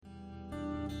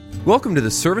Welcome to the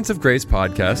Servants of Grace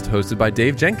podcast hosted by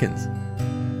Dave Jenkins.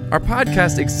 Our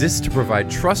podcast exists to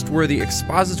provide trustworthy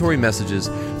expository messages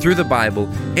through the Bible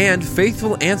and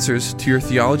faithful answers to your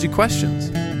theology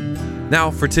questions. Now,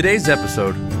 for today's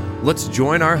episode, let's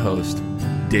join our host,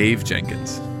 Dave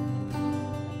Jenkins.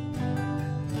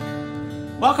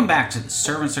 Welcome back to the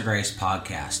Servants of Grace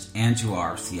podcast and to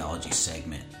our theology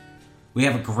segment. We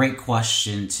have a great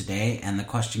question today, and the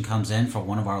question comes in from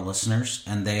one of our listeners,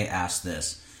 and they ask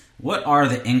this: what are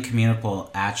the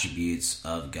incommunicable attributes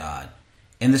of God?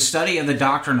 In the study of the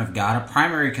doctrine of God, a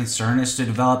primary concern is to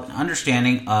develop an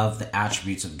understanding of the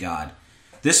attributes of God.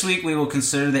 This week we will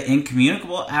consider the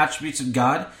incommunicable attributes of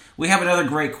God. We have another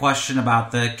great question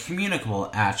about the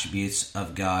communicable attributes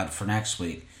of God for next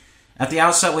week. At the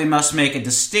outset, we must make a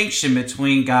distinction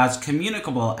between God's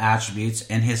communicable attributes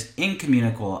and his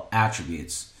incommunicable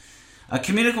attributes. A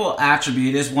communicable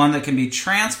attribute is one that can be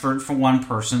transferred from one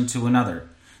person to another.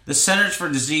 The Centers for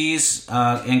Disease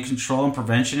and Control and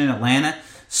Prevention in Atlanta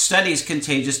studies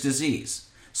contagious disease.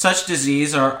 Such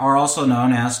diseases are also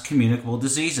known as communicable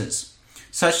diseases.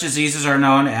 Such diseases are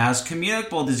known as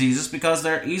communicable diseases because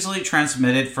they're easily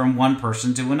transmitted from one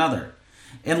person to another.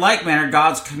 In like manner,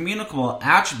 God's communicable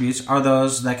attributes are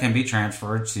those that can be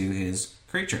transferred to his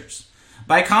creatures.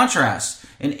 By contrast,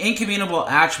 an incommunicable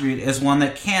attribute is one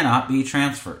that cannot be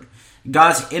transferred.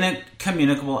 God's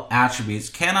incommunicable attributes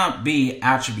cannot be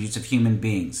attributes of human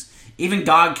beings. Even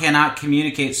God cannot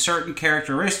communicate certain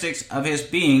characteristics of his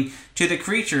being to the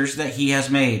creatures that he has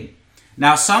made.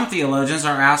 Now, some theologians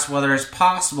are asked whether it's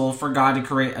possible for God to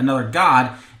create another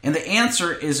God, and the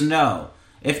answer is no.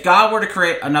 If God were to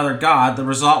create another God, the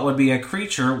result would be a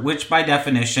creature which, by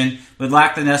definition, would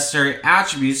lack the necessary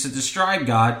attributes to describe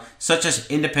God, such as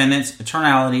independence,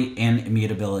 eternality, and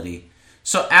immutability.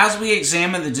 So as we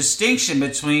examine the distinction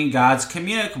between God's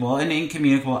communicable and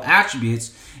incommunicable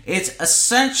attributes, it's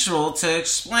essential to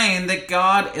explain that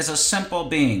God is a simple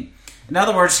being. In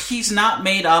other words, he's not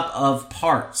made up of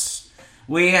parts.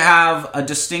 We have a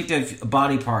distinctive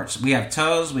body parts. We have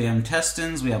toes, we have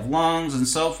intestines, we have lungs, and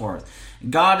so forth.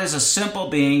 God is a simple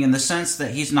being in the sense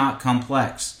that he's not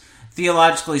complex.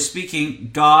 Theologically speaking,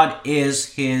 God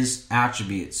is his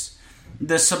attributes.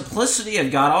 The simplicity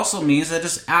of God also means that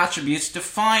his attributes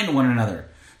define one another.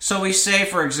 So we say,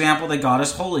 for example, that God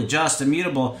is holy, just,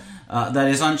 immutable, that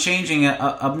is unchanging,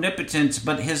 omnipotent,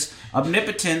 but his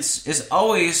omnipotence is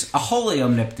always a holy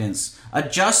omnipotence, a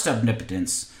just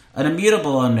omnipotence, an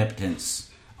immutable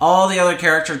omnipotence. All the other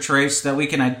character traits that we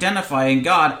can identify in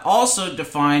God also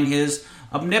define his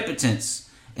omnipotence.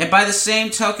 And by the same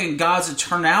token, God's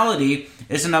eternality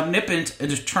is an omnipotent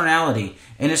eternality,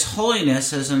 and his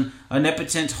holiness is an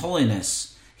omnipotent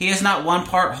holiness. He is not one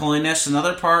part holiness,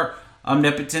 another part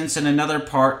omnipotence, and another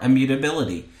part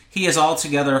immutability. He is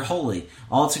altogether holy,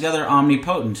 altogether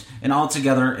omnipotent, and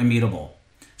altogether immutable.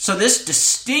 So this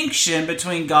distinction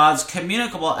between God's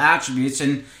communicable attributes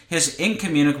and his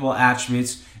incommunicable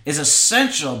attributes is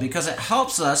essential because it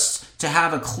helps us to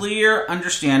have a clear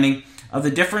understanding of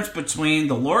the difference between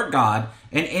the Lord God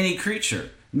and any creature.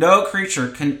 No creature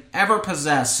can ever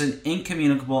possess an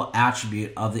incommunicable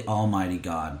attribute of the Almighty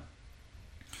God.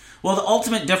 Well, the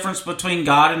ultimate difference between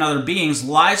God and other beings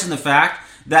lies in the fact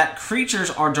that creatures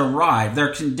are derived,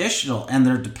 they're conditional, and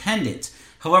they're dependent.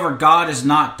 However, God is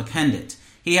not dependent.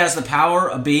 He has the power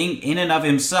of being in and of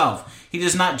himself. He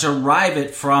does not derive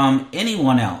it from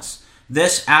anyone else.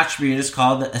 This attribute is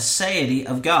called the aseity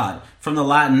of God, from the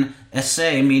Latin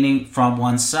esse, meaning from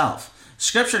oneself.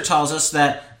 Scripture tells us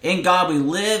that in God we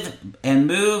live and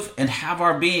move and have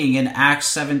our being in Acts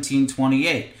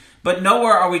 17:28. But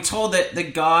nowhere are we told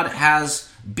that God has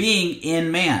being in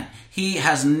man. He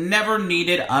has never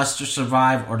needed us to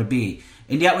survive or to be.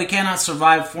 And yet we cannot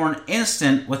survive for an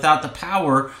instant without the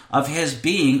power of his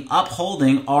being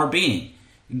upholding our being.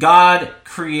 God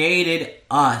created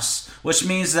us, which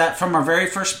means that from our very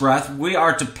first breath, we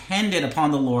are dependent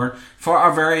upon the Lord for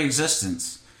our very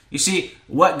existence. You see,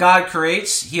 what God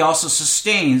creates, he also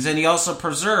sustains and he also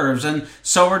preserves, and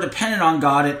so we're dependent on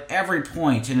God at every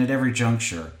point and at every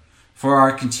juncture for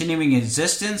our continuing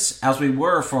existence as we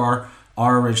were for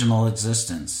our original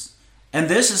existence. And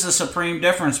this is the supreme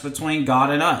difference between God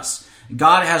and us.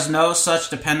 God has no such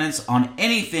dependence on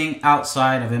anything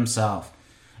outside of himself.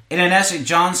 In an essay,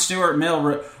 John Stuart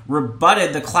Mill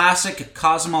rebutted the classic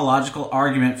cosmological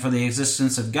argument for the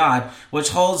existence of God,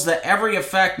 which holds that every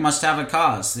effect must have a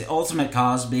cause, the ultimate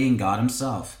cause being God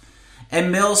himself.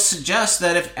 And Mill suggests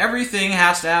that if everything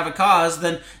has to have a cause,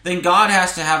 then God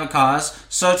has to have a cause.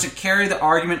 So to carry the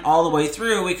argument all the way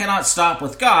through, we cannot stop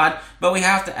with God, but we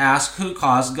have to ask who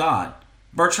caused God.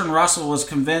 Bertrand Russell was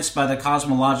convinced by the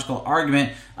cosmological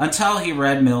argument until he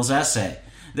read Mill's essay.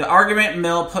 The argument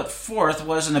Mill put forth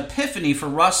was an epiphany for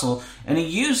Russell, and he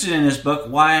used it in his book,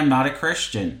 Why I'm Not a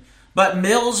Christian. But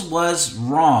Mills was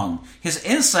wrong. His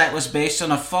insight was based on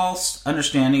a false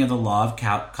understanding of the law of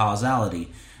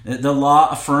causality. The law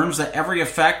affirms that every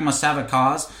effect must have a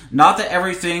cause, not that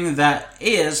everything that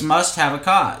is must have a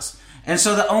cause. And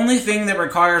so the only thing that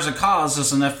requires a cause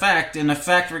is an effect, and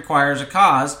effect requires a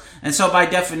cause. And so by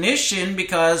definition,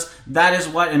 because that is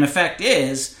what an effect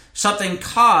is, something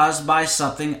caused by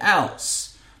something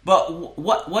else. But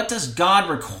what does God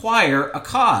require a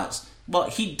cause? Well,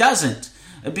 he doesn't.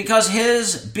 Because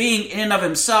his being in and of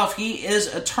himself, he is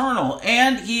eternal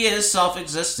and he is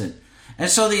self-existent.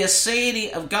 And so the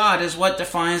aseity of God is what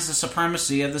defines the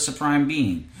supremacy of the supreme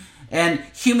being. And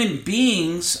human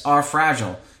beings are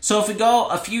fragile. So if we go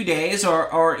a few days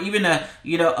or even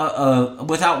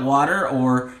without water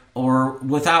or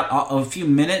without a few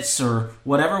minutes or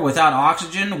whatever, without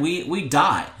oxygen, we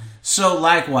die. So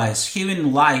likewise,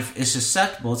 human life is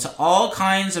susceptible to all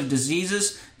kinds of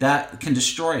diseases that can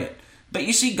destroy it. But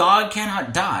you see, God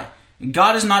cannot die.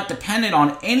 God is not dependent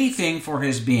on anything for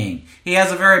his being. He has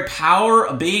the very power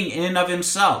of being in and of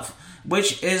himself,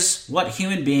 which is what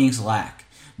human beings lack.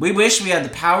 We wish we had the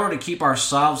power to keep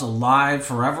ourselves alive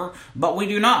forever, but we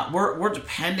do not. We're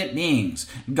dependent beings.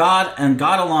 God and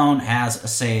God alone has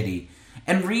aseity.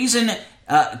 And reason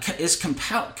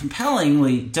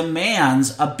compellingly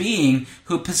demands a being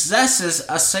who possesses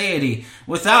aseity.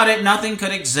 Without it, nothing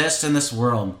could exist in this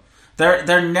world.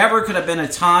 There never could have been a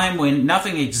time when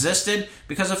nothing existed,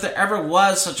 because if there ever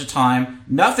was such a time,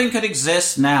 nothing could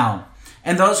exist now.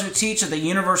 And those who teach that the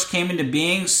universe came into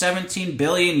being 17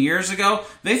 billion years ago,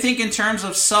 they think in terms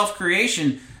of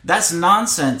self-creation. That's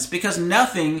nonsense, because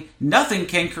nothing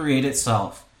can create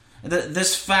itself.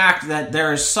 This fact that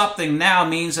there is something now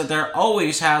means that there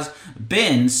always has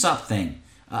been something.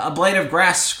 A blade of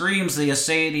grass screams the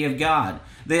aseity of God.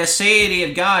 The aseity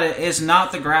of God is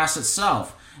not the grass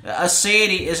itself.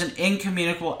 Aseity is an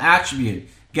incommunicable attribute.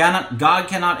 God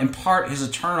cannot impart his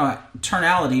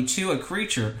eternality to a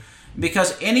creature,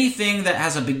 because anything that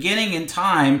has a beginning in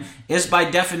time is by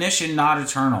definition not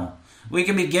eternal. We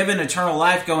can be given eternal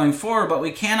life going forward, but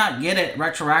we cannot get it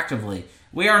retroactively.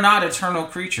 We are not eternal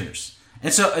creatures.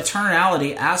 And so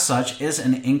eternality as such is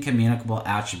an incommunicable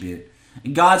attribute.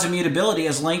 God's immutability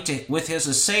is linked with his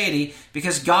aseity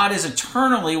because God is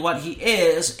eternally what he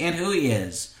is and who he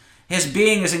is. His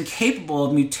being is incapable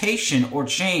of mutation or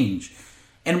change.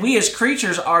 And we as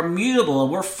creatures are mutable.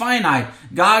 We're finite.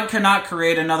 God cannot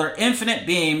create another infinite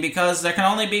being because there can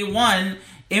only be one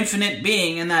infinite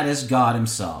being, and that is God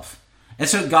himself. And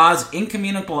so God's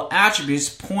incommunicable attributes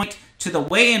point to the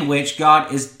way in which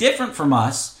God is different from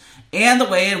us and the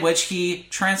way in which he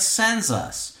transcends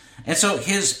us. And so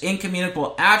his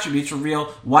incommunicable attributes reveal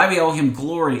why we owe him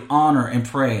glory, honor, and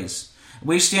praise.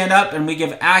 We stand up and we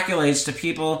give accolades to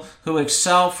people who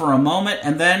excel for a moment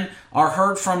and then are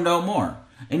heard from no more.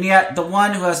 And yet the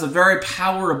one who has the very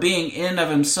power of being in and of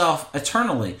himself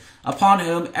eternally, upon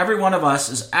whom every one of us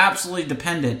is absolutely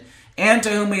dependent, and to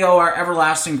whom we owe our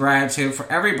everlasting gratitude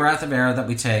for every breath of air that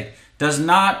we take, does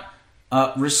not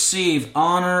receive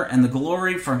honor and the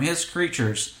glory from his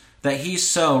creatures that he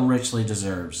so richly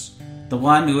deserves. The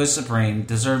one who is supreme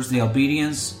deserves the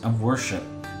obedience of worship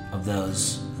of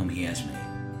those whom he has made.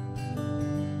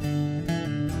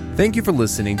 Thank you for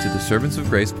listening to the Servants of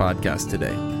Grace podcast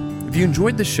today. If you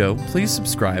enjoyed the show, please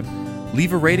subscribe,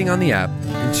 leave a rating on the app,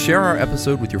 and share our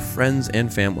episode with your friends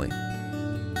and family.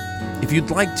 If you'd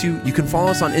like to, you can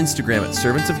follow us on Instagram at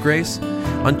Servants of Grace,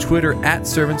 on Twitter at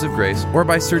Servants of Grace, or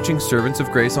by searching Servants of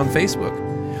Grace on Facebook.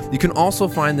 You can also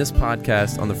find this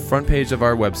podcast on the front page of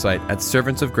our website at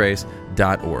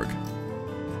servantsofgrace.org.